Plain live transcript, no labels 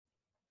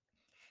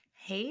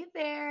Hey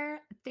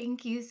there.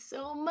 Thank you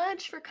so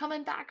much for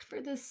coming back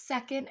for the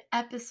second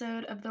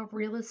episode of the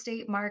Real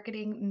Estate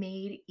Marketing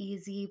Made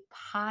Easy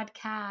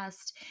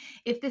podcast.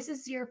 If this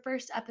is your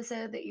first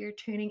episode that you're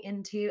tuning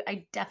into,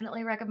 I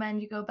definitely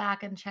recommend you go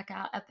back and check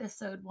out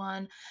episode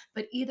one.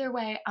 But either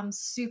way, I'm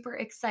super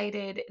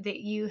excited that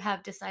you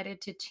have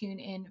decided to tune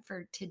in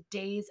for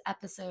today's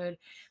episode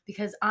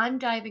because I'm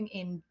diving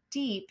in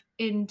deep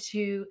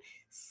into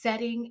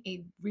setting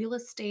a real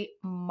estate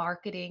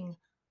marketing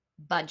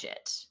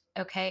budget.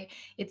 Okay.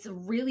 It's a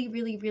really,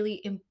 really, really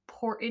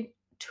important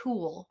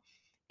tool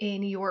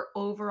in your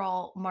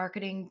overall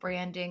marketing,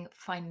 branding,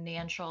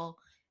 financial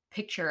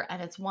picture.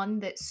 And it's one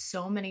that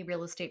so many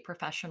real estate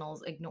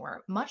professionals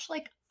ignore, much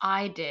like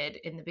I did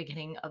in the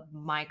beginning of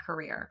my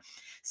career.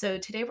 So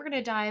today we're going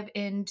to dive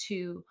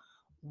into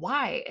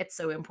why it's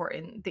so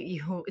important that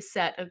you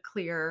set a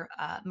clear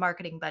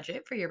marketing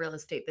budget for your real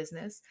estate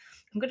business.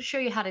 I'm going to show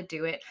you how to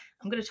do it.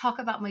 I'm going to talk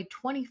about my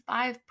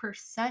 25%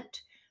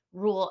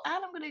 rule.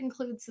 And I'm going to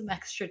include some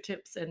extra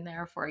tips in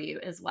there for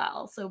you as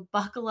well. So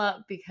buckle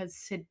up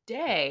because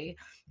today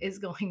is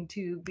going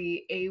to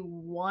be a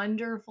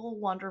wonderful,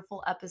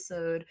 wonderful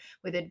episode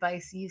with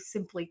advice you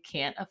simply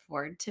can't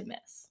afford to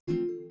miss.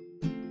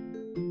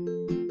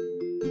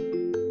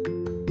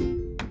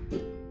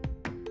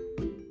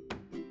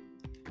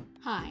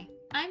 Hi,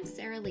 I'm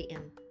Sarah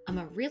Leighton. I'm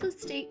a real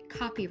estate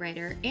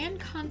copywriter and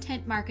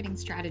content marketing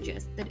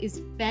strategist that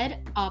is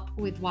fed up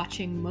with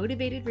watching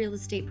motivated real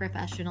estate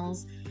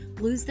professionals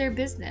lose their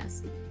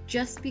business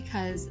just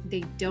because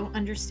they don't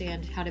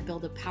understand how to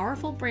build a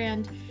powerful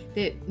brand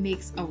that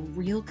makes a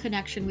real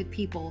connection with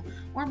people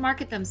or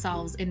market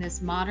themselves in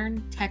this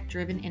modern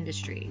tech-driven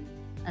industry.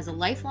 As a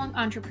lifelong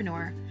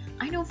entrepreneur,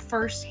 I know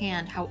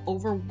firsthand how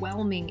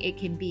overwhelming it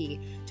can be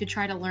to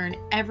try to learn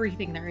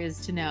everything there is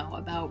to know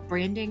about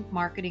branding,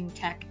 marketing,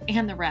 tech,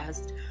 and the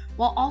rest,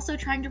 while also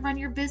trying to run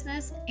your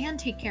business and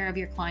take care of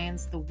your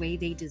clients the way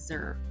they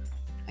deserve.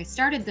 I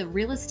started the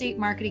Real Estate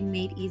Marketing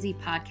Made Easy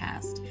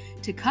podcast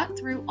to cut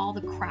through all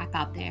the crap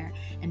out there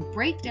and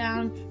break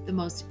down the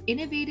most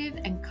innovative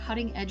and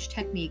cutting edge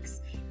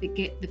techniques that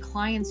get the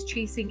clients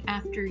chasing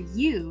after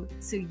you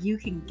so you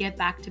can get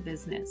back to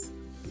business.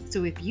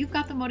 So if you've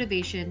got the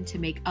motivation to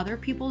make other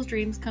people's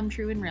dreams come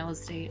true in real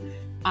estate,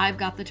 I've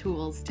got the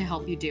tools to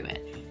help you do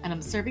it. And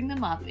I'm serving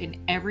them up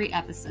in every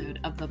episode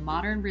of the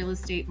Modern Real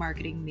Estate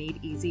Marketing Made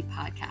Easy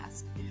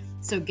podcast.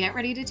 So get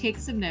ready to take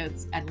some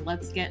notes and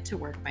let's get to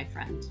work, my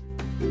friend.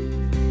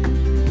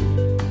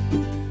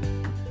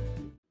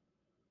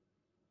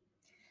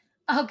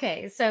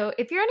 Okay, so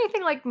if you're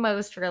anything like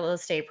most real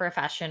estate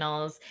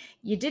professionals,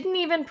 you didn't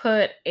even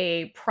put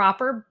a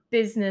proper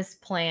business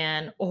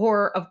plan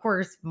or, of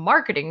course,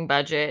 marketing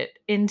budget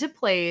into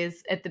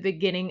place at the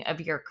beginning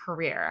of your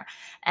career.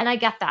 And I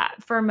get that.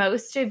 For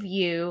most of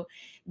you,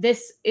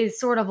 this is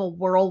sort of a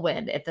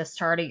whirlwind at the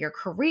start of your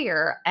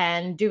career,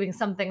 and doing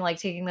something like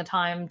taking the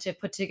time to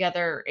put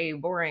together a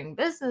boring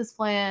business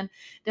plan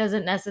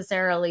doesn't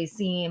necessarily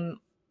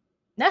seem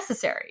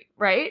necessary,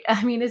 right?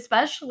 I mean,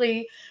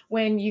 especially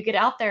when you get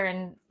out there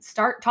and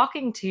start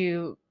talking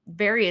to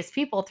various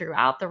people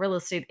throughout the real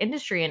estate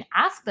industry and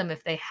ask them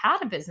if they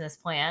had a business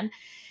plan,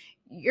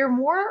 you're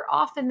more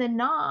often than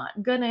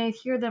not going to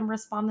hear them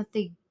respond that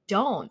they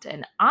don't.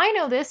 And I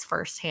know this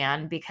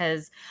firsthand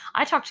because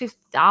I talk to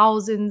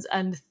thousands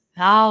and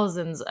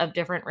thousands of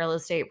different real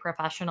estate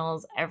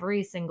professionals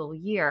every single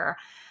year.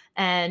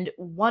 And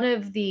one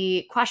of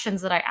the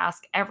questions that I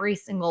ask every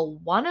single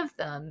one of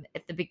them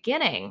at the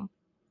beginning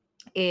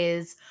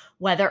is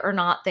whether or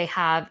not they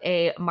have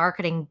a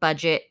marketing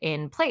budget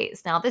in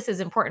place. Now, this is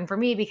important for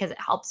me because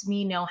it helps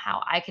me know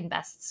how I can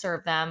best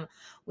serve them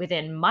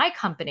within my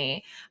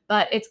company.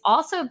 But it's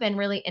also been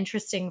really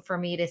interesting for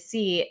me to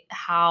see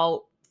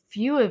how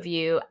few of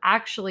you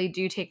actually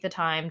do take the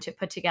time to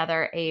put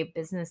together a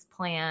business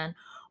plan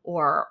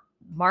or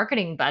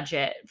marketing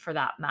budget for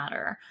that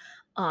matter.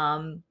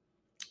 Um,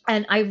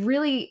 and I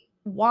really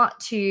want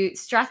to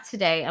stress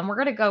today, and we're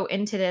going to go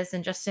into this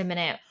in just a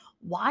minute,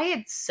 why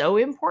it's so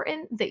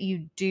important that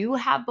you do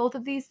have both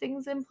of these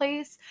things in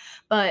place.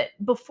 But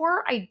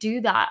before I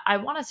do that, I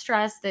want to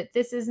stress that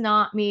this is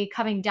not me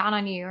coming down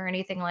on you or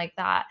anything like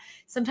that.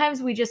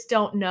 Sometimes we just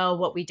don't know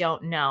what we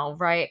don't know,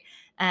 right?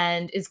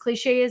 And as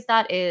cliche as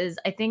that is,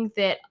 I think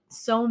that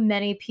so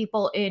many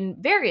people in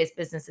various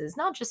businesses,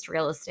 not just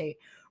real estate,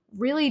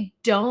 really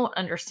don't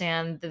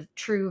understand the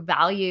true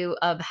value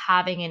of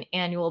having an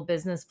annual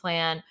business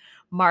plan,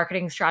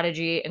 marketing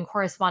strategy, and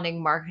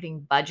corresponding marketing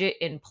budget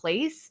in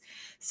place.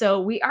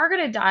 So, we are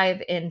going to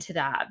dive into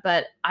that,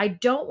 but I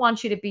don't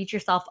want you to beat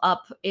yourself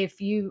up if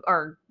you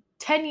are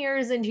 10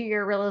 years into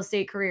your real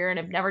estate career and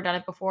have never done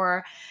it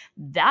before.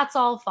 That's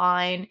all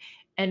fine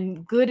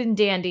and good and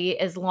dandy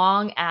as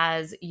long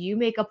as you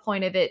make a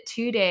point of it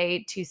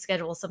today to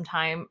schedule some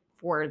time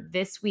for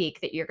this week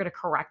that you're going to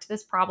correct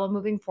this problem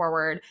moving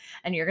forward,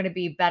 and you're going to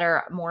be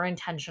better, more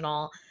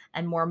intentional,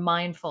 and more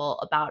mindful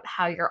about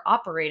how you're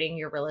operating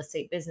your real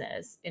estate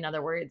business. In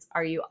other words,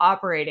 are you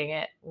operating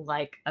it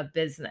like a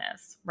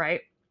business,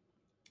 right?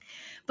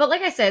 But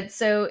like I said,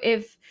 so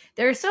if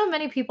there are so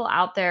many people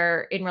out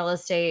there in real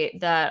estate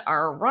that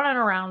are running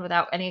around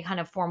without any kind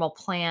of formal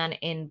plan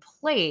in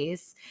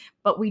place,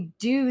 but we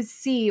do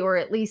see, or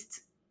at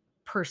least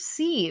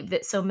perceive,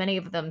 that so many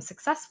of them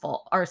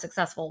successful,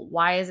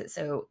 why is it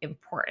so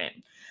important?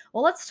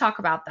 Well, let's talk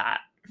about that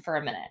for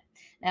a minute.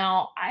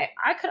 Now,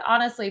 I could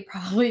honestly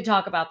probably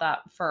talk about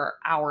that for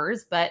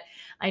hours, but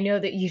I know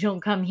that you don't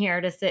come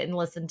here to sit and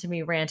listen to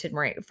me rant and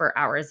rave for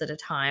hours at a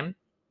time.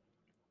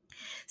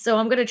 So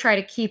I'm going to try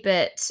to keep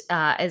it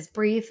as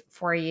brief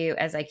for you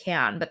as I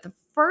can. But the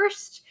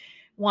first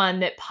one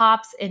that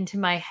pops into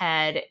my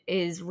head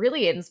is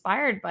really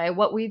inspired by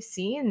what we've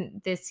seen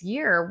this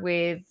year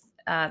with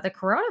the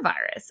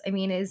coronavirus. I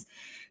mean, as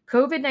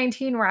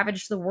COVID-19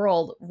 ravaged the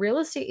world, real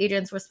estate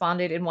agents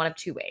responded in one of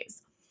two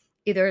ways.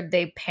 Either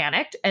they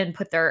panicked and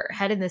put their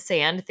head in the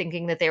sand,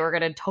 thinking that they were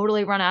going to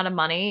totally run out of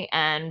money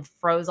and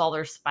froze all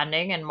their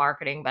spending and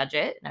marketing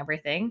budget and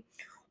everything,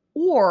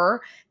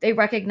 or they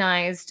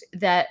recognized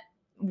that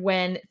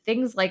when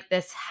things like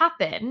this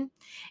happen,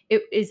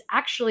 it is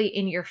actually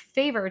in your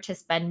favor to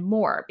spend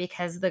more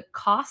because the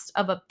cost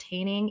of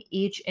obtaining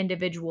each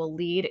individual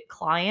lead,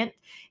 client,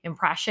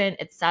 impression,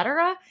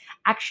 etc.,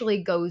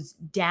 actually goes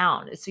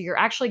down. So you're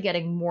actually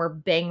getting more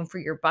bang for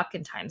your buck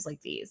in times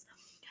like these.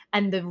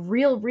 And the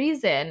real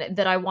reason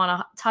that I want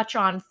to touch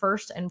on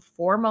first and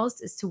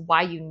foremost as to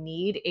why you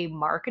need a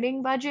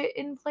marketing budget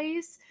in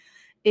place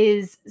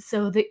is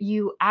so that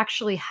you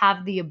actually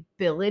have the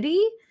ability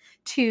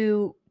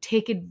to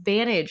take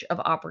advantage of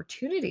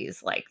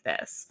opportunities like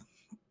this.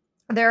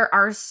 There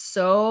are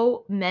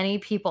so many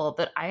people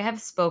that I have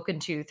spoken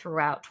to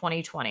throughout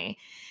 2020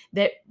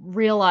 that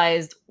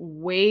realized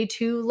way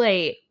too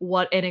late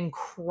what an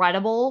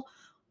incredible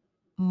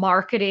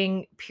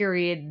marketing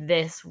period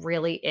this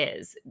really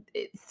is.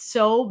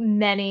 So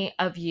many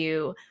of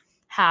you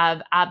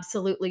have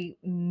absolutely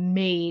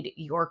made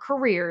your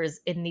careers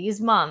in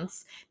these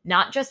months,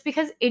 not just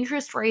because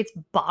interest rates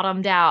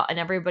bottomed out and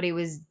everybody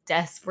was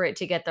desperate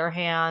to get their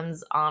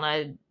hands on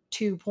a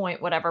 2 point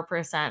whatever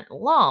percent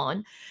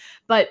loan,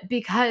 but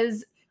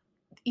because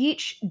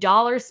each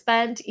dollar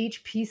spent,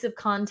 each piece of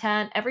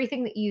content,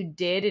 everything that you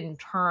did in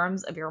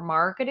terms of your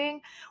marketing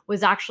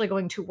was actually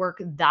going to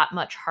work that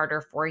much harder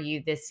for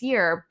you this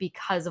year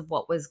because of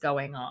what was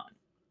going on.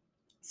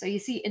 So you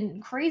see,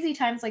 in crazy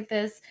times like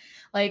this,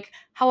 like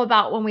how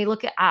about when we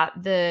look at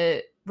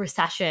the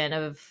recession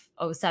of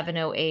 '07,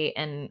 '08,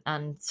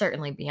 and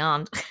certainly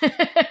beyond,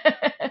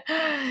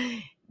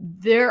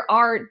 there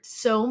are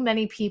so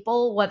many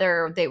people,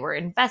 whether they were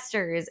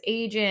investors,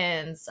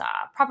 agents,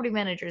 property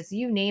managers,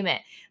 you name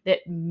it,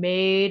 that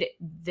made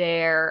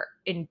their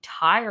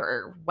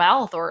entire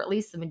wealth, or at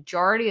least the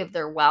majority of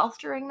their wealth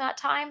during that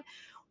time.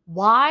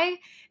 Why?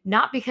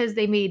 Not because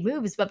they made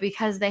moves, but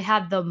because they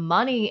had the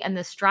money and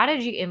the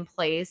strategy in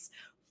place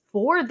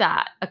for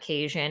that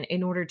occasion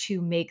in order to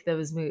make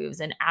those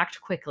moves and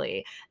act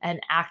quickly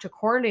and act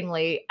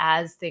accordingly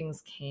as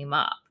things came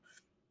up.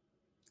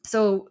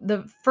 So,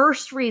 the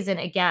first reason,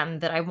 again,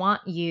 that I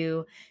want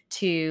you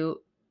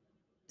to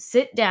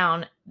sit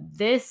down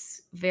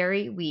this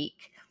very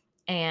week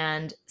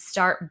and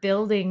start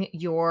building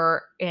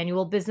your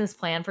annual business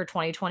plan for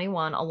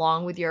 2021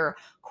 along with your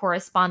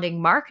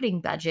corresponding marketing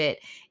budget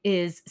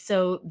is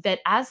so that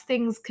as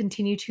things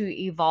continue to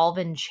evolve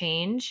and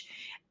change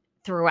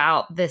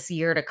throughout this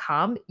year to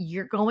come,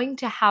 you're going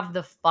to have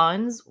the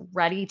funds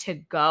ready to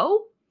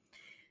go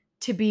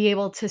to be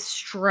able to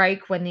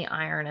strike when the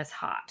iron is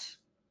hot.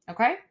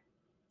 Okay?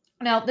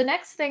 Now, the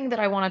next thing that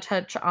I want to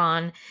touch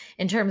on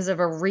in terms of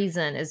a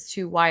reason as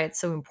to why it's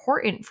so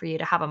important for you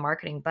to have a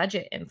marketing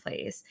budget in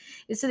place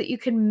is so that you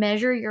can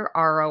measure your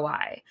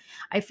ROI.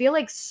 I feel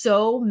like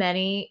so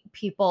many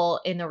people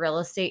in the real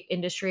estate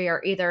industry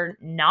are either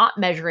not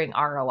measuring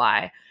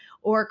ROI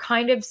or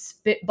kind of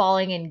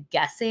spitballing and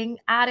guessing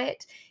at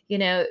it.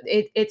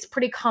 It's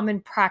pretty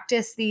common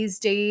practice these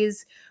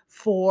days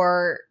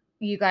for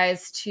you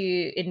guys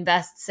to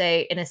invest,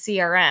 say, in a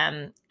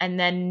CRM and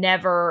then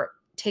never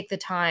take the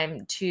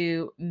time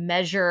to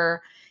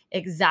measure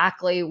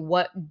exactly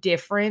what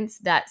difference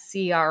that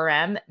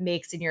CRM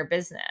makes in your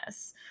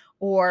business.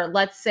 Or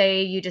let's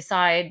say you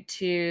decide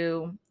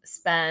to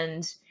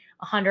spend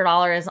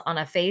 $100 on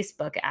a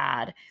Facebook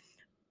ad.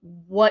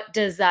 What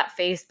does that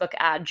Facebook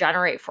ad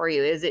generate for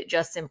you? Is it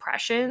just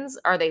impressions?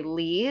 Are they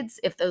leads?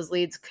 If those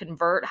leads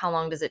convert, how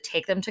long does it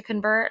take them to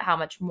convert? How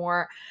much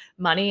more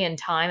money and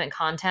time and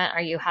content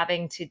are you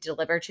having to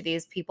deliver to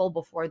these people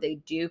before they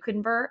do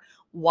convert?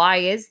 Why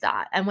is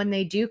that? And when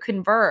they do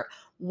convert,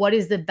 what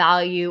is the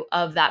value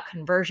of that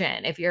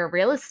conversion? If you're a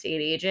real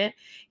estate agent,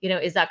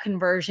 is that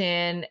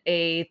conversion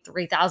a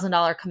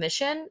 $3,000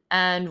 commission?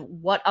 And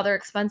what other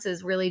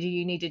expenses really do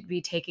you need to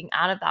be taking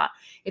out of that?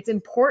 It's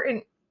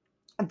important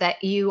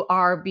that you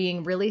are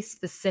being really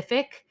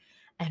specific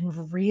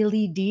and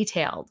really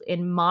detailed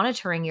in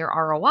monitoring your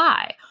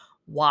ROI.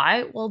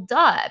 Why? Well,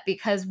 duh,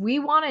 because we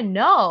want to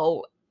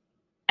know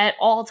at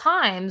all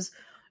times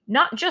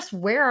not just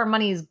where our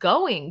money is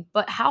going,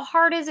 but how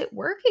hard is it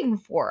working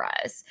for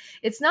us?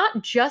 It's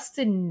not just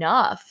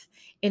enough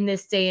in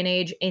this day and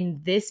age, in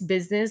this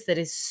business that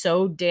is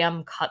so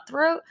damn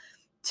cutthroat,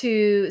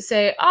 to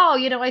say, oh,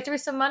 I threw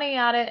some money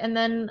at it and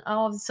then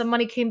some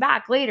money came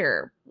back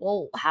later.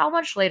 Well, how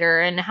much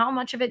later and how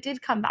much of it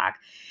did come back?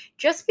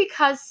 Just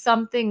because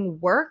something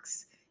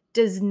works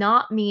does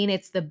not mean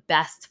it's the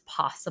best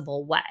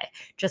possible way.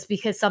 Just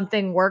because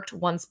something worked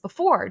once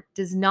before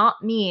does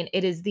not mean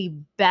it is the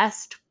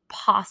best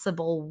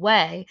possible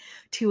way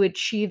to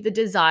achieve the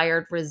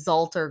desired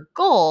result or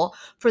goal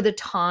for the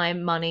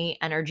time, money,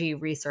 energy,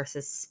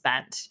 resources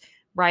spent,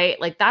 right?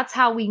 Like that's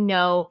how we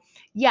know.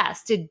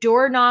 Yes, did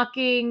door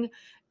knocking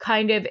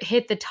kind of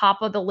hit the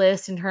top of the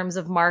list in terms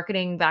of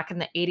marketing back in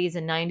the 80s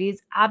and 90s?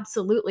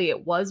 Absolutely.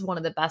 It was one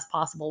of the best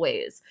possible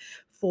ways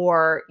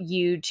for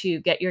you to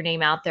get your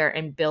name out there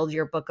and build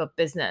your book of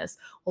business.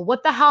 Well,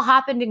 what the hell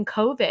happened in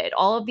COVID?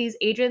 All of these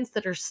agents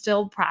that are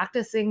still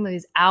practicing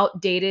these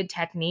outdated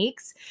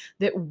techniques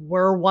that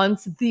were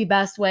once the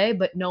best way,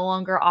 but no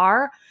longer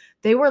are,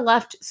 they were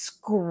left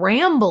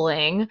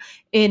scrambling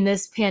in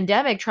this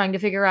pandemic trying to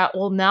figure out,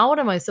 well, now what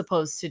am I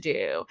supposed to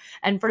do?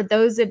 And for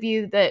those of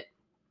you that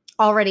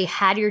already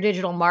had your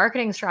digital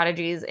marketing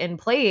strategies in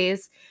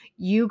place,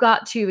 you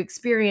got to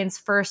experience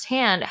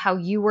firsthand how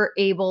you were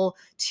able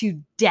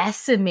to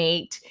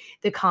decimate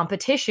the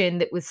competition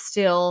that was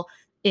still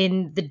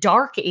in the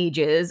dark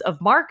ages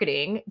of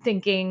marketing,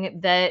 thinking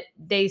that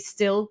they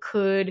still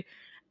could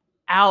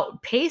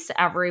outpace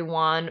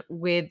everyone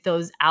with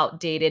those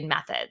outdated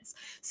methods.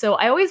 So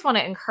I always want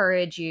to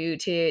encourage you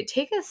to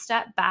take a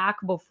step back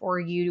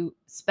before you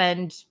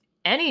spend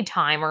any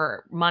time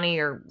or money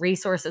or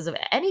resources of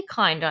any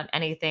kind on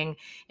anything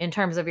in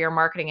terms of your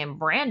marketing and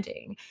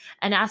branding,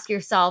 and ask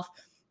yourself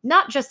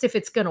not just if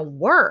it's going to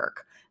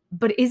work,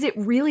 but is it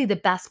really the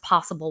best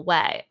possible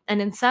way?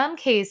 And in some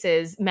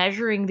cases,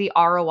 measuring the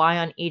ROI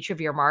on each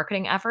of your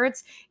marketing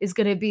efforts is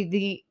going to be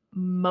the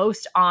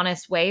most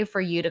honest way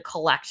for you to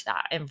collect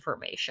that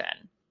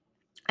information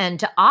and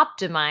to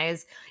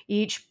optimize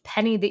each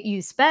penny that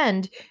you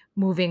spend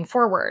moving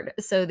forward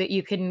so that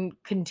you can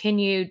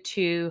continue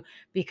to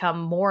become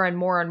more and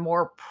more and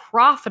more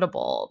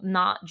profitable,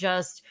 not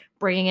just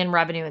bringing in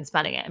revenue and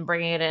spending it and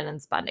bringing it in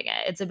and spending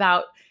it. It's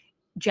about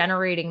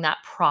generating that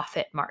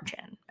profit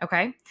margin.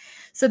 Okay.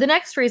 So the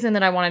next reason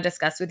that I want to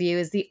discuss with you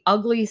is the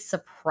ugly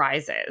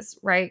surprises,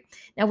 right?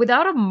 Now,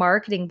 without a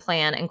marketing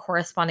plan and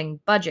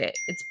corresponding budget,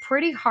 it's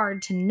pretty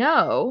hard to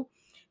know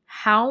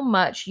how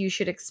much you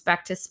should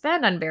expect to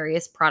spend on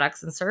various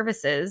products and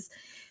services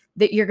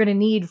that you're going to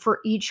need for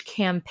each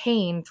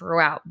campaign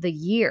throughout the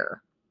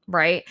year,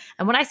 right?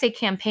 And when I say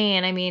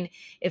campaign, I mean,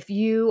 if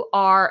you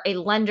are a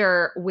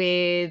lender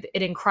with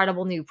an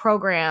incredible new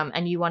program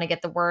and you want to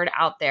get the word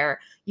out there,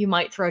 you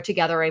might throw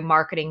together a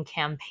marketing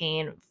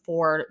campaign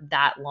for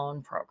that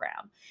loan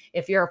program.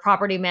 If you're a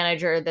property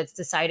manager that's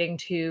deciding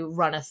to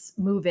run a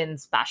move-in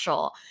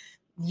special,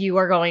 you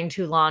are going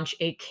to launch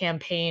a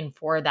campaign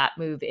for that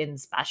move-in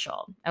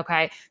special.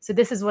 Okay. So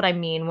this is what I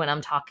mean when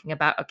I'm talking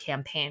about a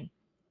campaign.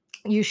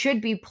 You should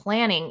be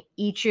planning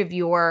each of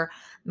your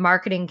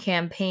marketing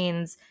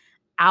campaigns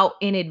out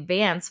in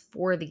advance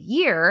for the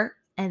year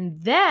and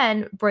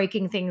then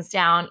breaking things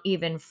down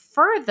even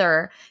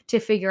further to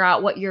figure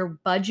out what your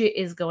budget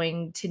is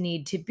going to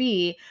need to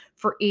be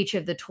for each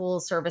of the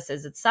tools,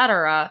 services,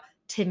 etc.,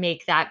 to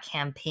make that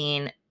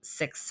campaign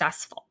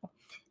successful.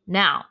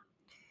 Now,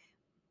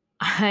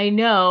 I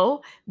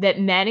know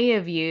that many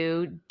of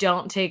you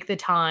don't take the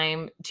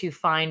time to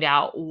find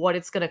out what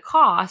it's going to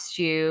cost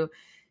you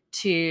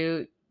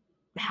to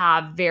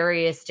have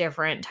various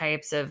different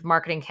types of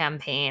marketing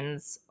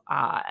campaigns,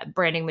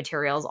 branding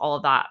materials, all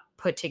of that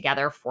put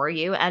together for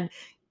you. And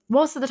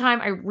most of the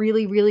time, I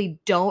really, really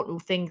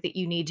don't think that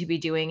you need to be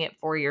doing it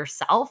for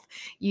yourself.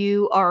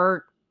 You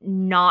are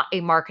not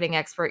a marketing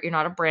expert, you're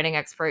not a branding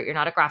expert, you're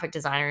not a graphic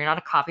designer, you're not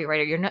a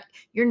copywriter,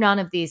 you're none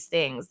of these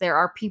things. There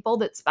are people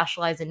that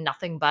specialize in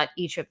nothing but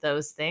each of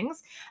those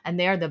things, and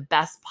they are the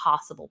best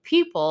possible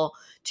people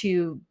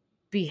to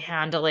be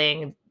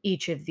handling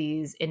each of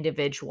these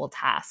individual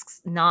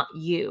tasks, not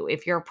you.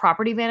 If you're a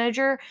property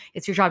manager,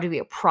 it's your job to be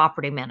a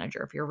property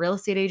manager. If you're a real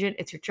estate agent,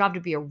 it's your job to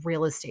be a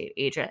real estate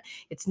agent.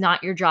 It's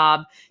not your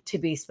job to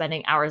be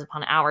spending hours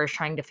upon hours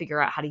trying to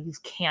figure out how to use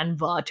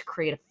Canva to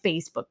create a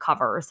Facebook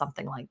cover or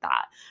something like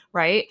that,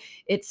 right?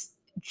 It's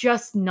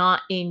just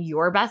not in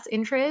your best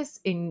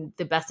interest, in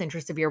the best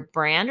interest of your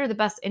brand or the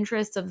best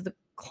interest of the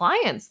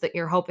clients that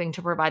you're hoping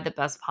to provide the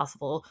best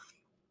possible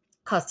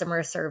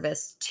customer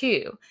service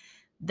to.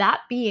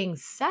 That being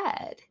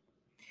said,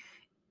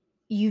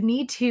 you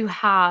need to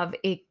have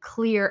a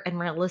clear and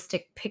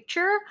realistic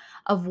picture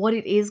of what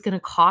it is going to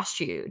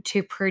cost you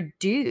to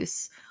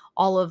produce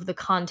all of the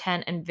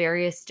content and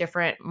various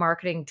different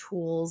marketing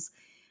tools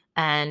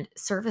and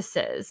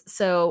services.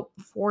 So,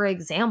 for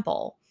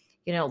example,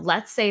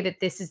 let's say that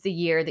this is the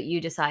year that you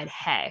decide,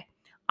 hey,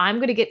 I'm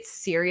going to get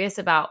serious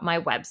about my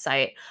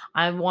website.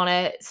 I want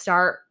to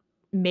start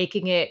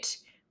making it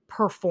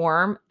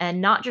perform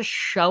and not just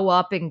show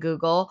up in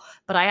Google,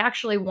 but I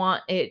actually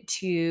want it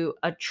to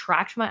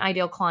attract my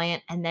ideal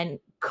client and then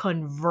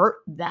convert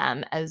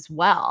them as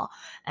well.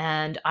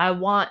 And I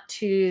want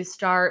to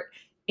start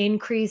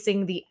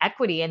increasing the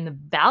equity and the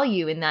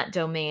value in that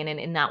domain and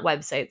in that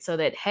website so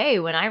that, hey,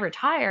 when I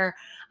retire,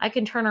 I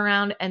can turn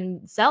around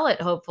and sell it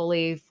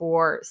hopefully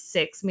for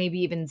six, maybe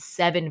even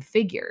seven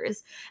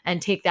figures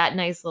and take that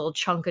nice little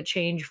chunk of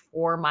change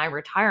for my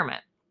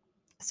retirement.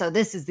 So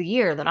this is the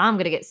year that I'm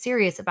going to get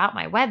serious about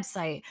my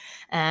website,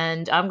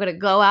 and I'm going to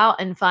go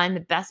out and find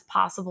the best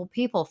possible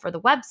people for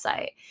the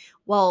website.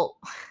 Well,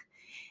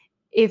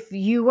 if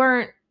you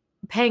weren't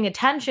paying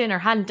attention or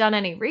hadn't done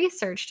any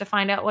research to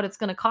find out what it's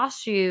going to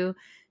cost you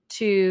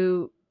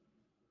to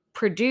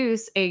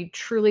produce a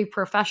truly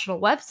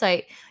professional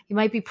website, you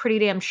might be pretty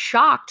damn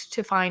shocked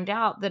to find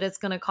out that it's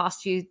going to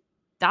cost you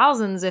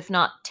thousands, if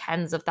not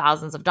tens of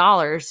thousands of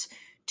dollars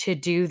to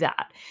do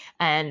that.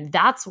 And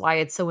that's why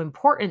it's so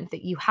important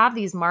that you have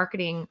these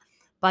marketing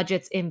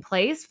budgets in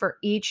place for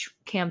each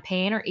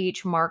campaign or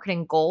each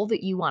marketing goal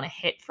that you want to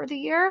hit for the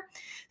year,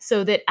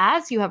 so that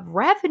as you have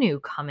revenue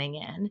coming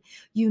in,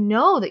 you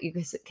know that you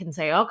can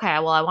say, okay,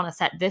 well, I want to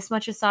set this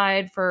much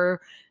aside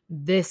for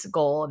this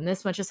goal and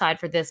this much aside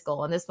for this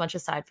goal and this much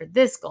aside for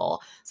this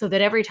goal, so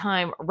that every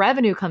time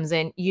revenue comes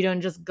in, you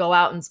don't just go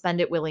out and spend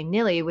it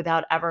willy-nilly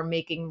without ever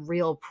making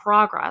real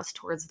progress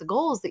towards the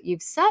goals that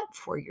you've set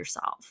for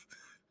yourself.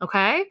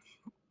 Okay?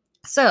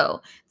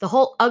 So, the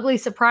whole ugly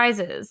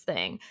surprises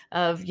thing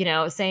of,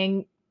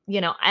 saying,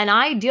 and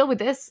I deal with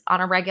this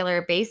on a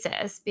regular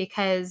basis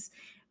because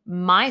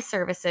my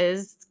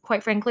services,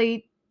 quite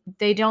frankly,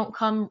 they don't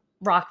come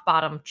rock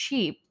bottom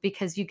cheap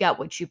because you get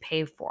what you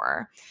pay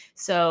for.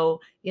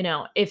 So,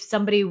 if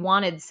somebody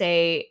wanted,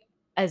 say,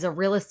 as a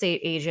real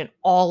estate agent,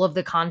 all of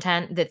the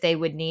content that they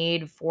would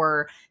need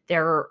for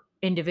their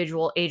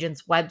individual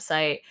agent's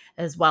website,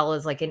 as well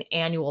as like an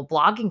annual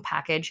blogging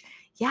package,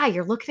 yeah,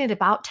 you're looking at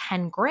about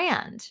 10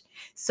 grand.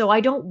 So I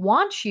don't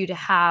want you to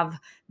have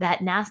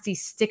that nasty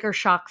sticker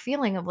shock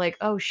feeling of like,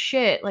 oh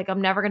shit, like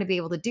I'm never going to be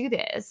able to do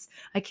this.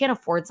 I can't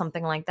afford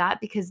something like that,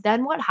 because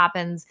then what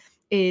happens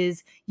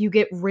is you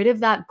get rid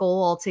of that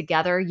goal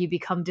altogether. You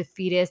become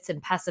defeatist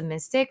and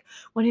pessimistic,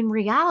 when in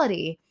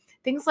reality,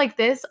 things like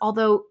this,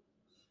 although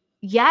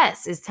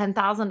yes, is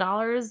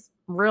 $10,000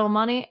 real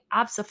money?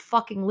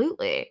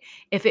 Absolutely.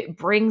 If it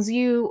brings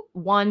you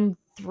one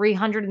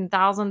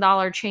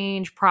 $300,000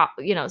 change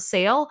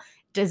sale,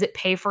 does it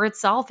pay for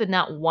itself in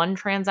that one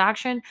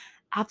transaction?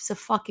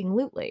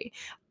 Absolutely.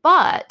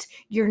 But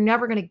you're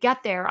never going to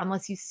get there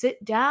unless you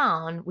sit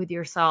down with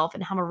yourself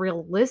and have a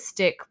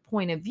realistic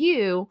point of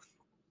view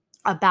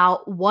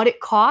about what it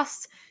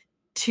costs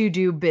to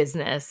do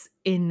business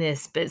in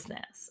this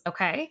business.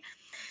 Okay.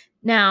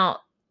 Now,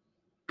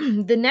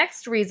 the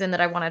next reason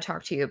that I want to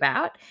talk to you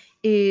about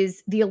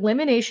is the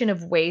elimination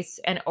of waste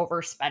and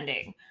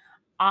overspending.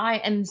 I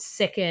am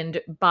sickened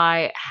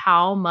by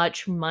how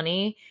much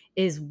money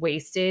is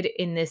wasted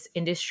in this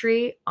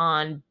industry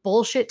on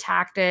bullshit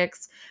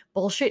tactics,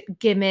 bullshit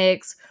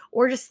gimmicks,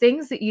 or just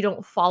things that you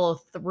don't follow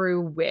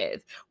through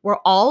with. We're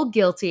all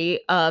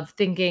guilty of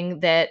thinking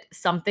that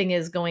something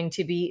is going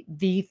to be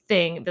the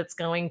thing that's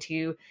going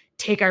to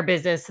take our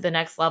business to the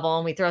next level,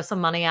 and we throw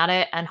some money at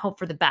it and hope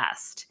for the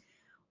best.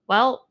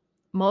 Well,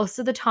 most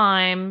of the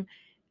time,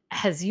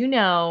 as you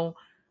know,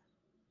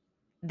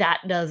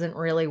 that doesn't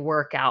really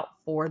work out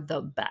for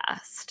the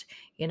best.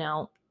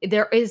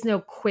 There is no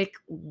quick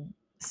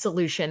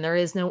solution. There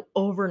is no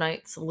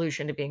overnight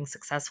solution to being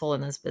successful in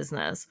this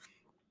business.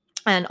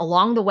 And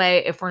along the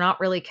way, if we're not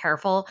really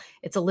careful,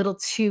 it's a little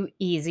too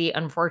easy,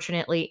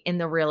 unfortunately, in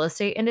the real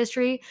estate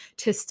industry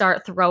to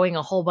start throwing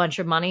a whole bunch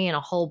of money in a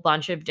whole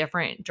bunch of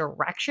different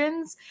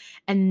directions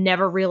and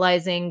never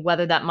realizing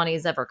whether that money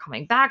is ever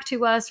coming back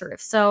to us, or if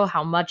so,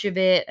 how much of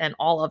it, and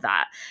all of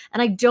that.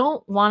 And I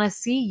don't want to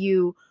see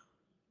you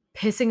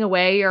pissing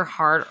away your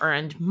hard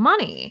earned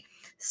money.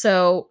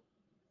 So,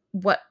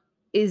 what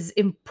is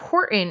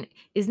important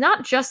is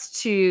not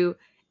just to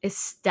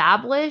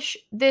establish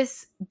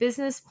this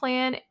business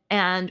plan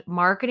and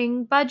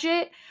marketing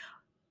budget,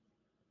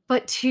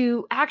 but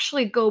to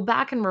actually go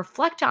back and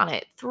reflect on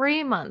it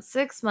 3 months,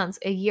 6 months,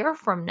 a year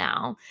from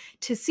now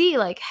to see,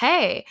 like,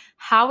 hey,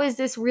 how is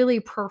this really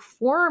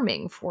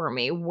performing for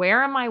me?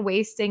 Where am I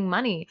wasting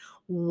money?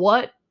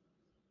 What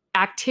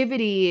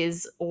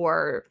activities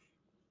or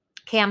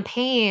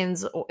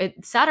campaigns,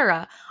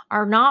 etc.,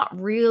 are not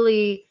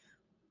really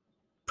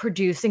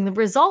producing the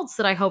results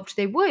that I hoped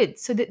they would.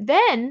 So that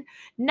then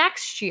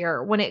next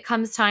year, when it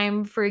comes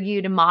time for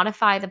you to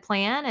modify the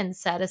plan and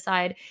set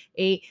aside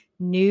a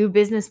new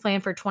business plan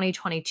for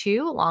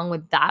 2022, along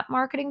with that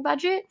marketing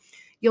budget,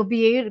 you'll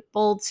be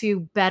able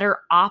to better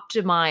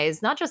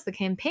optimize not just the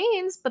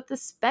campaigns, but the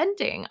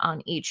spending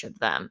on each of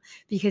them,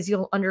 because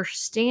you'll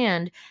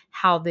understand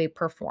how they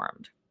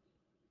performed.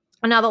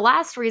 Now, the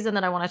last reason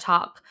that I want to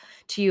talk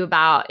to you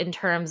about in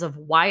terms of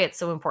why it's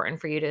so important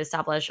for you to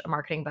establish a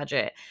marketing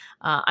budget,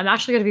 I'm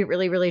actually going to be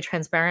really, really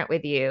transparent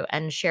with you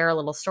and share a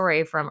little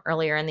story from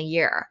earlier in the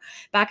year.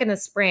 Back in the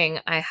spring,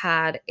 I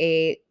had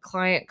a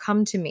client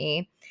come to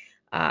me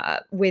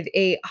with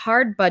a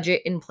hard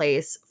budget in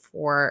place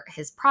for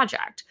his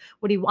project.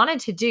 What he wanted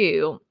to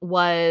do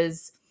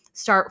was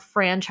start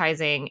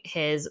franchising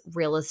his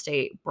real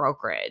estate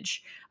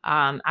brokerage,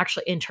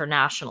 actually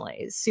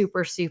internationally.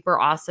 Super, super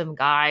awesome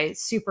guy,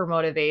 super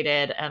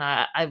motivated. And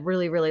I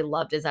really, really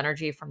loved his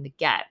energy from the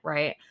get,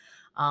 right?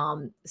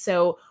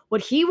 So,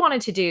 what he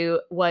wanted to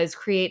do was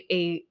create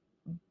a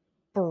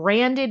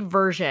branded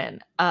version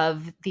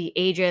of the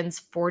agent's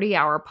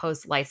 40-hour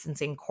post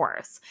licensing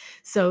course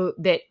so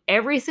that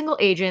every single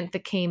agent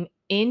that came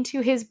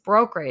into his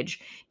brokerage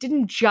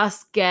didn't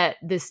just get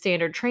the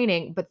standard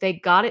training, but they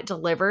got it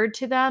delivered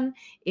to them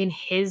in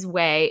his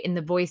way, in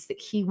the voice that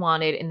he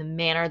wanted, in the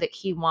manner that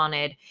he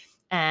wanted.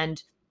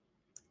 And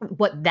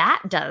what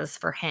that does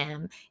for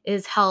him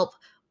is help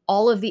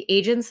all of the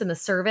agents in the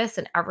service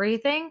and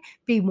everything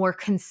be more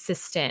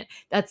consistent.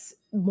 That's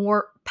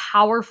more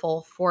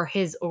powerful for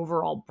his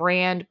overall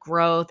brand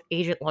growth,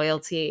 agent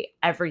loyalty,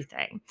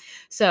 everything.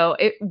 So,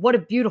 what a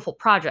beautiful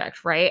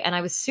project, right? And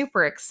I was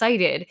super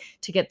excited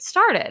to get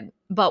started.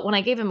 But when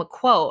I gave him a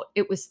quote,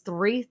 it was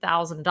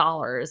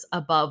 $3,000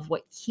 above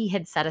what he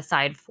had set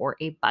aside for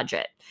a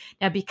budget.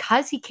 Now,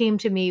 because he came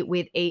to me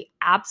with a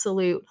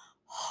absolute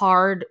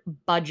hard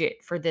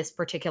budget for this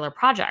particular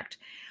project,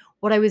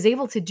 what I was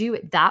able to do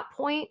at that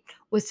point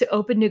was to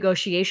open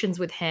negotiations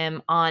with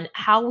him on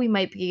how we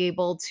might be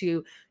able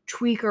to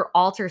tweak or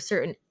alter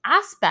certain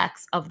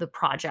aspects of the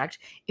project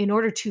in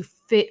order to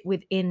fit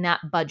within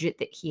that budget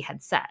that he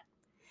had set.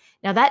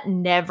 Now, that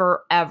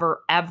never,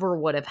 ever, ever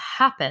would have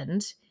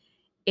happened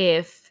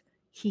if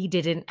he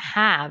didn't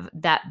have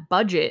that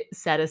budget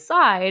set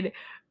aside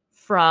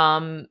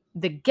from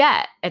the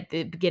get at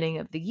the beginning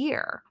of the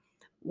year,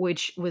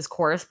 which was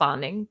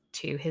corresponding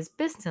to his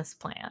business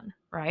plan,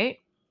 right?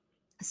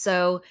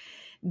 So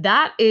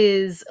that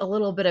is a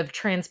little bit of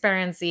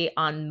transparency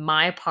on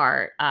my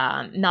part.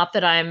 Not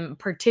that I'm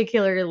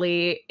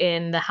particularly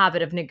in the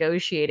habit of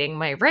negotiating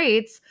my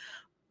rates,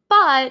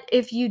 but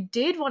if you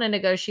did want to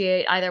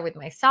negotiate either with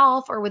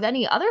myself or with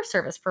any other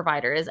service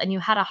providers and you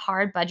had a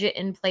hard budget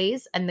in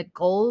place and the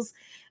goals,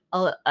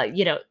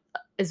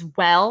 as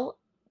well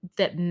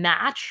that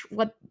match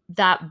what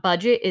that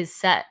budget is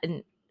set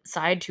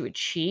aside to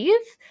achieve,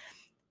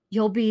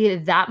 you'll be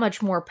that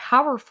much more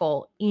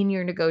powerful in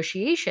your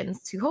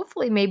negotiations to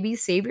hopefully maybe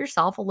save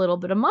yourself a little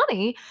bit of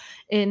money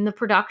in the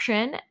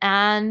production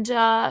and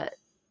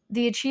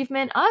the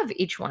achievement of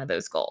each one of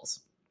those goals.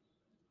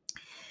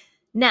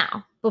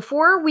 Now,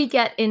 before we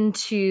get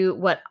into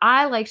what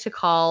I like to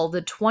call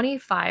the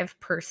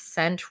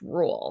 25%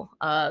 rule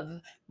of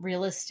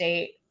real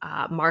estate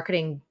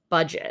marketing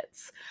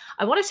budgets,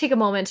 I want to take a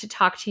moment to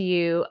talk to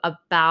you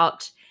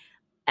about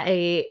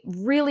a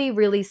really,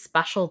 really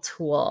special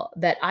tool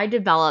that I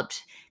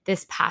developed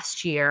this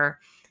past year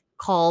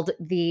called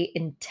the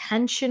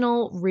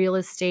Intentional Real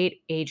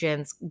Estate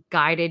Agents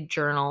Guided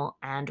Journal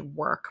and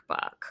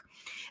Workbook.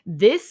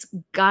 This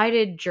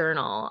guided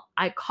journal,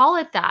 I call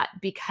it that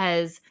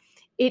because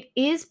it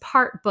is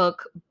part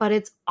book, but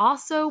it's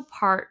also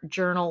part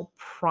journal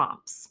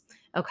prompts.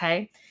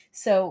 Okay.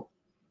 So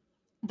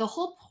the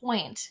whole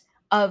point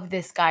of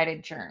this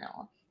guided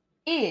journal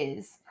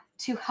is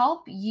to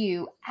help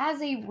you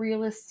as a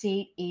real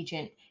estate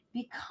agent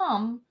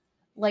become,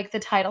 like the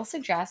title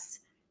suggests,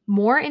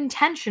 more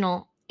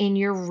intentional in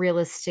your real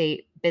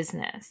estate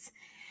business.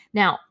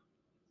 Now,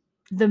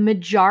 the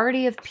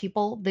majority of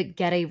people that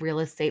get a real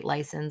estate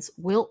license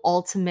will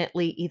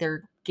ultimately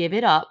either give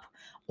it up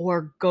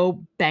or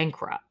go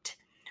bankrupt,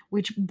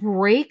 which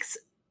breaks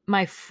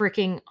my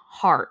freaking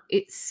heart.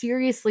 It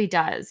seriously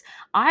does.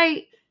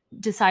 I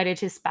decided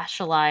to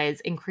specialize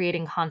in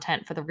creating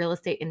content for the real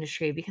estate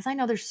industry because I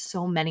know there's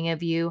so many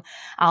of you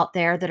out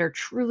there that are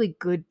truly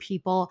good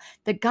people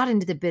that got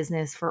into the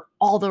business for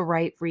all the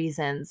right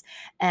reasons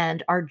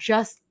and are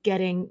just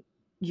getting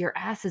your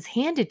asses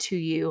handed to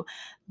you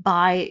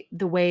by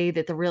the way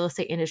that the real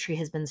estate industry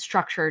has been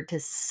structured to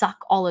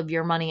suck all of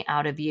your money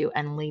out of you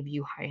and leave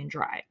you high and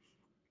dry.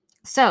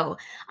 So,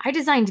 I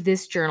designed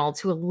this journal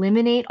to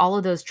eliminate all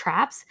of those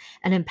traps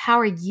and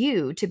empower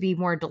you to be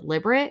more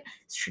deliberate,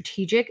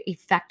 strategic,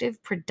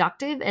 effective,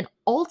 productive, and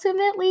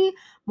ultimately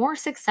more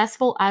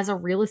successful as a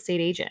real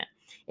estate agent.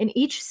 In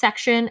each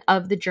section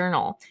of the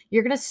journal,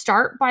 you're going to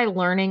start by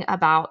learning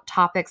about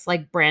topics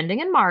like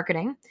branding and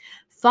marketing,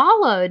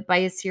 followed by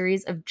a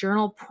series of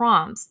journal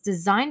prompts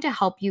designed to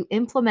help you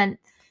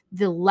implement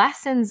the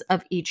lessons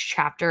of each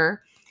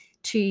chapter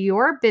to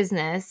your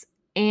business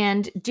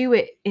and do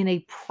it in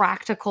a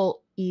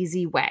practical,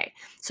 easy way.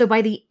 So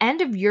by the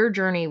end of your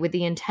journey with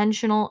the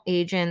Intentional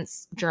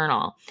Agents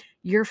Journal,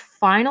 you're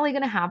finally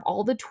going to have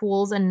all the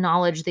tools and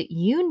knowledge that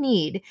you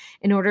need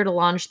in order to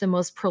launch the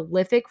most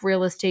prolific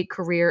real estate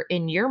career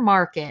in your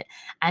market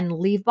and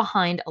leave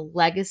behind a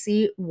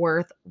legacy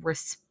worth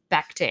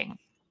respecting.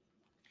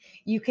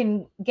 You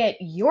can get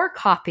your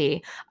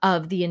copy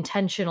of The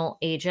Intentional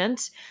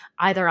Agent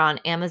either on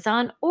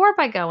Amazon or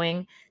by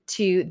going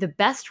to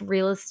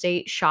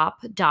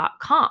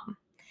thebestrealestateshop.com.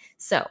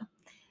 So,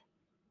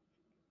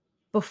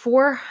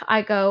 Before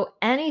I go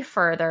any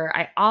further,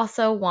 I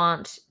also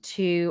want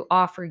to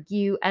offer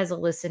you as a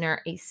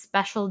listener a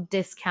special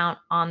discount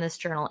on this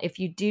journal. If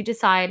you do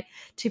decide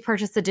to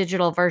purchase the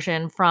digital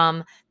version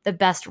from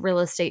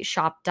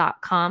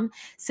thebestrealestateshop.com,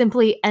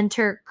 simply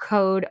enter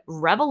code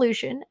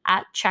REVOLUTION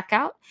at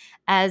checkout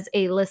as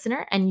a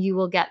listener, and you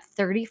will get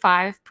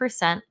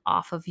 35%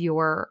 off of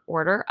your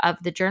order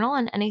of the journal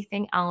and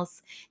anything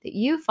else that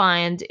you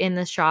find in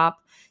the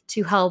shop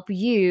to help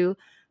you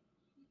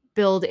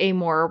build a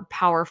more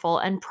powerful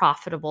and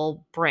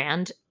profitable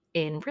brand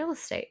in real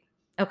estate.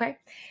 Okay.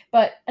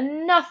 But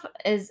enough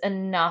is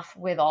enough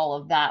with all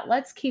of that.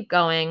 Let's keep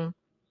going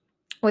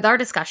with our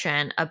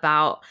discussion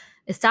about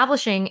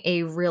establishing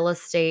a real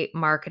estate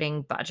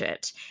marketing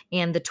budget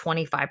and the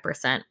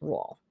 25%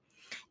 rule.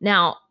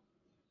 Now,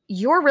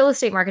 your real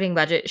estate marketing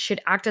budget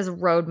should act as a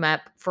roadmap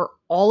for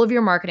all of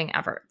your marketing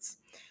efforts.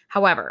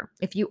 However,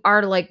 if you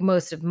are like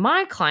most of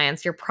my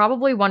clients, you're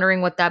probably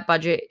wondering what that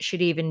budget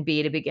should even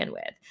be to begin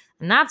with.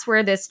 And that's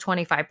where this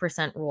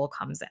 25% rule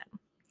comes in.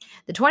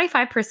 The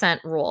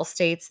 25% rule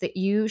states that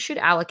you should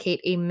allocate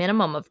a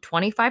minimum of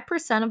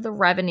 25% of the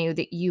revenue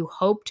that you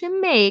hope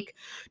to make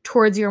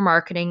towards your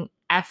marketing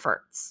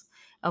efforts.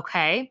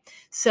 Okay.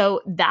 So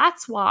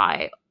that's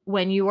why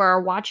when you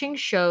are watching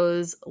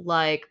shows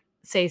like,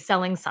 say,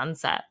 Selling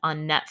Sunset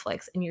on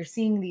Netflix, and you're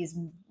seeing these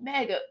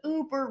mega,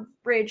 uber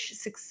rich,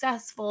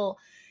 successful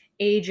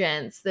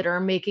agents that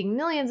are making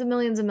millions and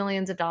millions and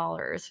millions of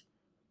dollars,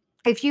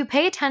 if you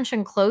pay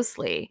attention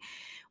closely,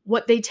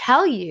 what they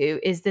tell you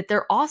is that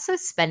they're also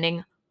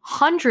spending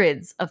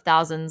hundreds of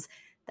thousands,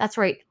 that's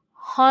right,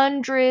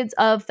 hundreds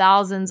of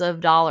thousands of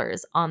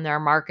dollars on their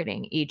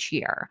marketing each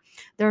year.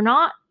 They're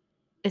not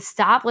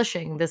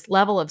establishing this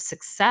level of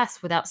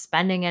success without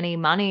spending any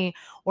money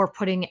or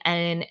putting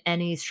in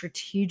any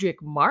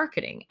strategic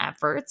marketing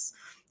efforts.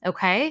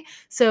 Okay.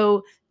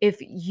 So if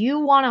you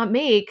want to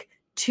make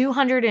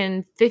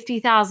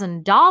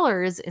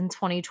 $250,000 in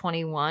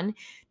 2021,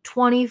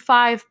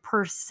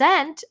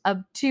 25%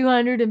 of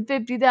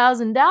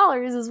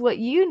 $250,000 is what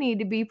you need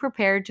to be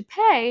prepared to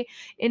pay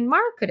in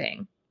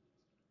marketing.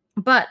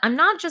 But I'm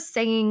not just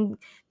saying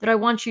that I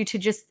want you to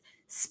just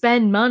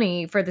spend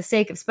money for the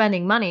sake of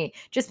spending money.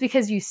 Just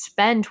because you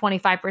spend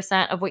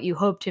 25% of what you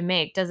hope to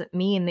make doesn't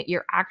mean that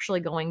you're actually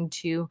going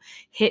to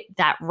hit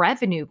that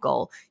revenue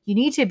goal. You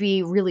need to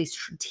be really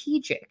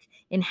strategic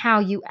in how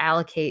you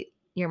allocate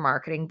your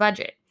marketing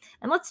budget.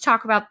 And let's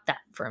talk about that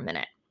for a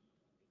minute.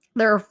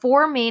 There are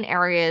four main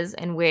areas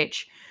in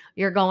which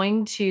you're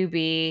going to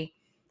be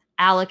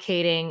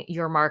allocating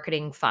your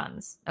marketing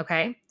funds,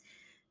 okay?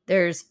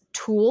 There's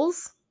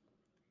tools,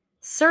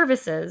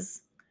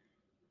 services,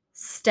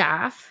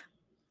 staff,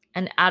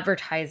 and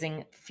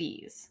advertising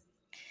fees.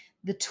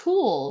 The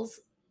tools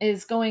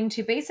is going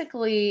to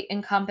basically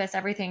encompass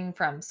everything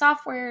from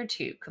software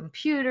to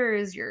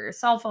computers, your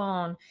cell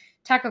phone,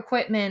 tech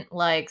equipment,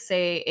 like,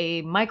 say,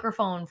 a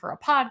microphone for a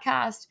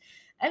podcast,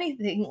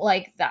 anything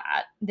like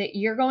that, that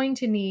you're going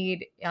to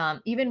need,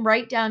 even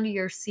right down to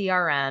your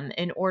CRM,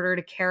 in order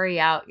to carry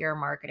out your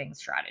marketing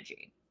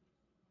strategy.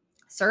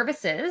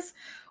 Services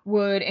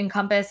would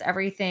encompass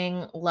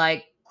everything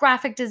like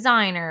graphic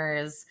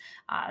designers,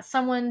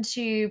 someone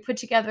to put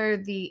together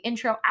the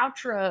intro,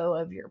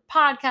 outro of your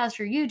podcast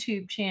or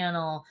YouTube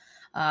channel,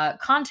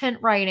 content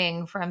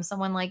writing from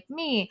someone like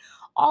me,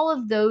 all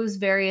of those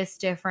various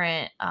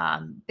different,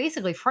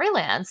 basically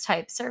freelance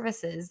type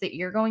services that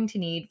you're going to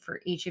need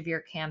for each of your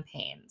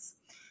campaigns.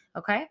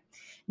 Okay.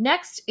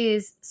 Next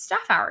is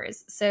staff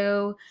hours.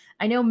 So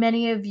I know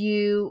many of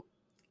you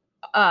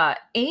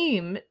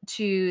aim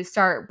to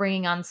start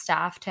bringing on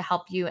staff to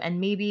help you and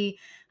maybe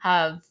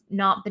have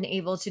not been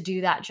able to do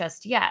that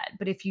just yet.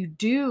 But if you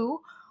do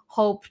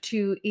hope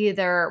to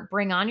either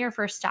bring on your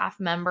first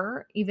staff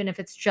member, even if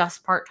it's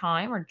just part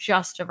time or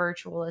just a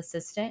virtual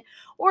assistant,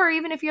 or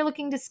even if you're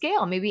looking to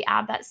scale, maybe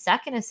add that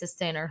second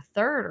assistant or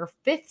third or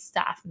fifth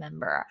staff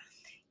member,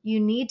 you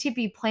need to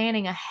be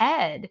planning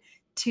ahead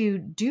to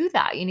do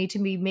that. You need to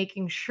be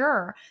making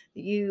sure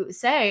that you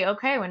say,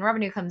 okay, when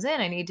revenue comes in,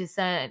 I need to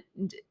send,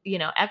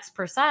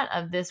 X%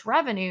 of this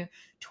revenue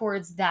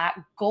towards that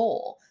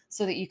goal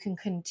so that you can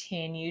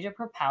continue to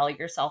propel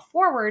yourself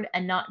forward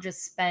and not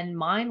just spend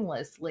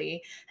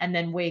mindlessly and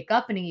then wake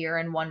up in a year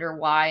and wonder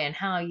why and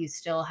how you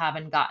still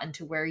haven't gotten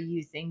to where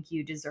you think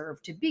you deserve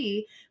to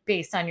be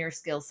based on your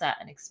skill set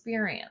and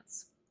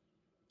experience.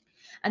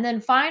 And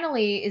then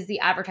finally is the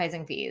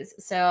advertising fees.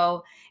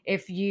 So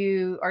if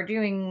you are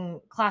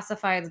doing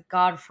classifieds,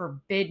 God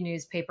forbid,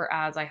 newspaper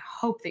ads, I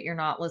hope that you're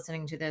not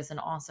listening to this and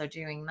also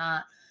doing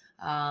that.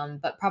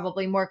 But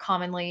probably more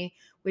commonly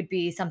would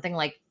be something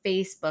like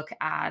Facebook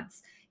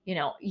ads. You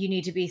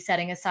need to be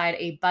setting aside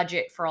a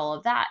budget for all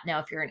of that. Now,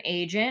 if you're an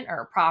agent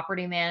or a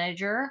property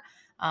manager,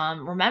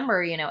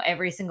 remember,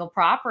 every single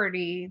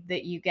property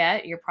that you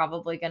get, you're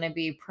probably going to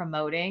be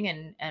promoting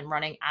and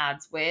running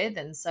ads with.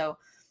 And so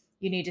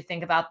you need to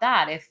think about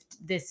that. If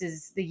this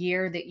is the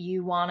year that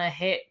you want to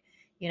hit,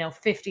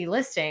 50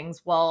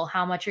 listings, well,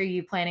 how much are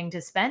you planning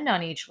to spend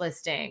on each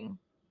listing?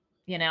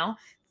 you know?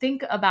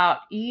 Think about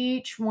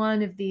each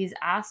one of these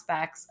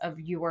aspects of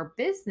your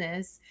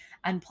business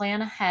and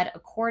plan ahead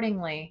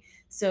accordingly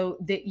so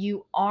that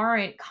you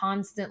aren't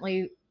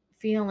constantly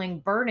feeling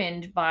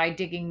burdened by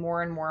digging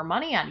more and more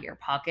money out of your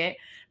pocket,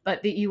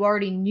 but that you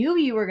already knew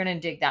you were going to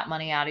dig that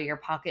money out of your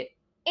pocket,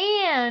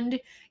 and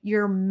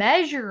you're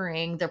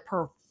measuring the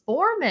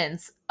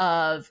performance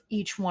of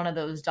each one of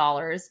those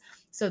dollars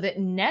so that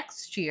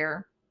next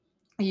year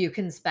you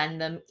can spend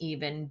them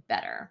even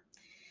better.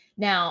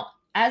 Now,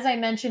 as I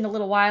mentioned a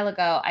little while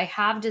ago, I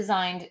have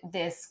designed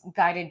this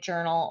guided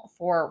journal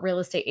for real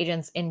estate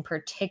agents in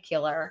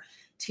particular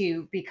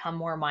to become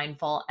more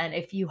mindful. And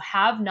if you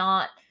have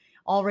not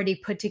already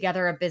put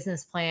together a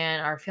business plan,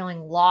 are feeling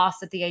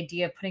lost at the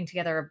idea of putting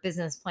together a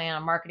business plan, a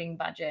marketing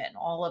budget, and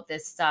all of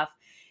this stuff,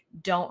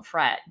 don't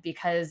fret,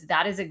 because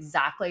that is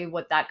exactly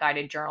what that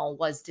guided journal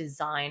was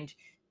designed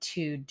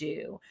to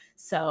do.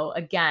 So,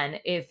 again,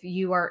 if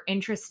you are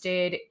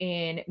interested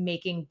in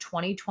making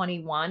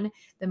 2021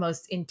 the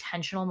most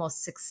intentional,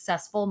 most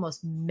successful,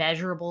 most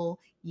measurable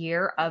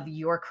year of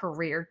your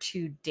career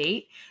to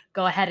date,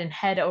 go ahead and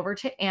head over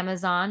to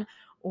Amazon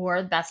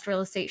or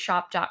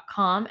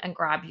bestrealestateshop.com and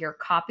grab your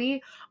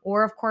copy.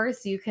 Or, of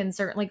course, you can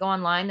certainly go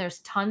online. There's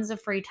tons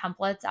of free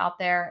templates out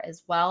there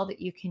as well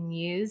that you can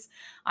use.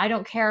 I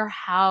don't care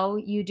how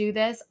you do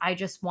this, I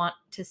just want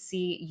to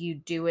see you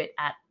do it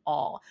at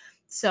all.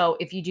 So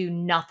if you do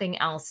nothing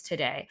else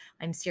today,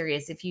 I'm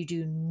serious, if you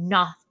do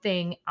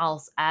nothing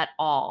else at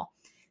all,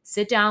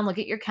 sit down, look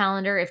at your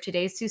calendar. If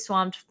today's too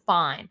swamped,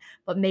 fine,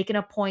 but make an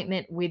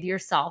appointment with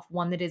yourself,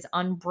 one that is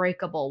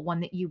unbreakable, one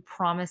that you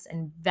promise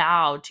and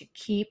vow to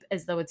keep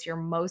as though it's your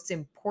most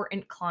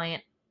important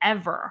client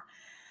ever,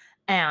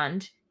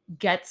 and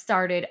get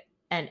started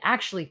and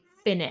actually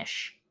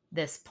finish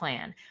this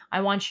plan.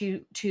 I want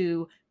you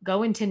to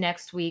go into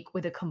next week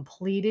with a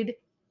completed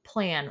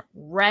plan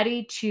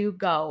ready to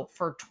go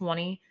for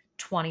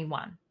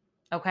 2021.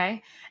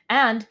 Okay.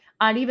 And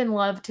I'd even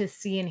love to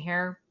see and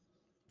hear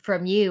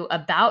from you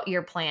about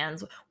your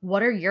plans.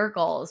 What are your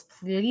goals?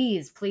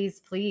 Please, please,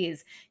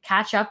 please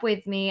catch up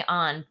with me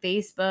on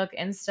Facebook,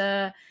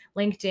 Insta,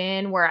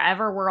 LinkedIn,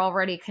 wherever we're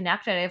already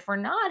connected. If we're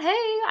not, hey,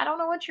 I don't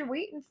know what you're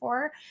waiting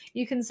for.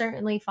 You can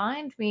certainly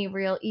find me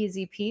real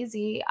easy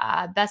peasy,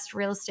 Best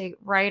Real Estate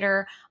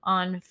Writer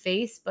on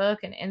Facebook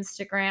and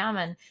Instagram,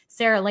 and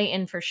Sarah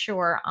Layton for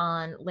sure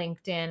on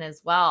LinkedIn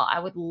as well. I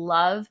would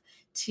love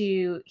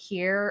to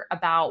hear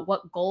about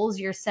what goals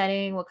you're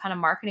setting, what kind of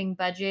marketing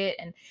budget,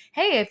 and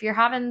hey, if you're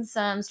having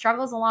some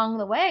struggles along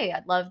the way,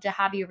 I'd love to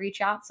have you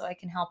reach out so I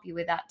can help you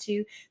with that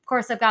too. Of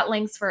course, I've got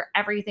links for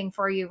everything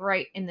for you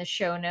right in the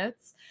show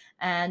notes.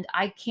 And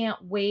I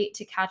can't wait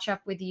to catch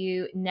up with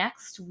you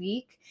next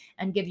week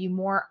and give you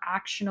more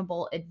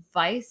actionable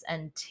advice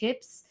and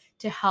tips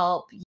to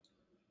help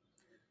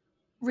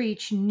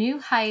reach new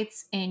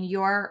heights in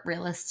your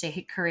real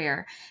estate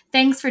career.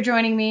 Thanks for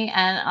joining me,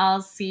 and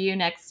I'll see you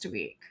next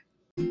week.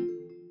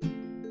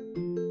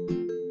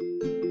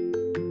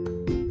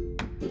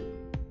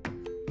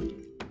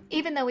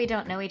 Even though we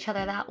don't know each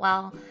other that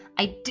well,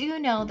 I do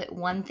know that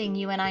one thing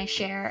you and I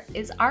share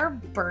is our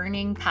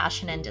burning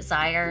passion and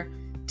desire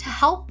to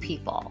help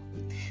people.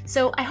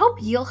 So I hope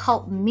you'll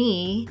help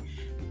me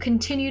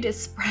continue to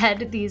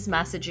spread these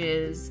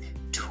messages,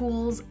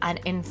 tools, and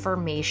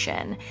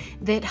information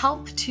that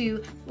help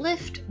to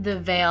lift the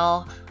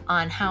veil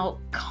on how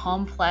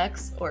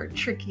complex or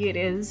tricky it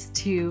is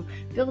to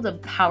build a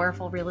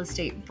powerful real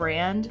estate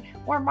brand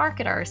or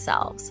market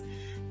ourselves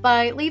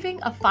by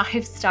leaving a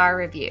 5-star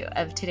review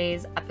of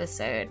today's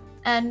episode.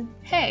 And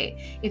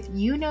hey, if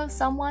you know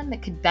someone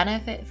that could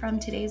benefit from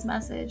today's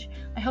message,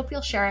 I hope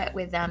you'll share it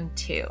with them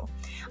too.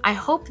 I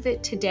hope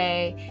that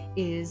today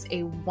is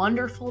a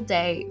wonderful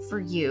day for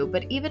you,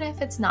 but even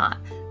if it's not,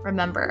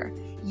 remember,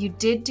 you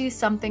did do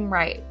something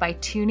right by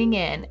tuning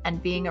in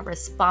and being a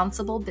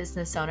responsible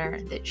business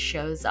owner that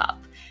shows up.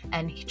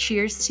 And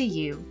cheers to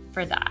you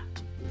for that.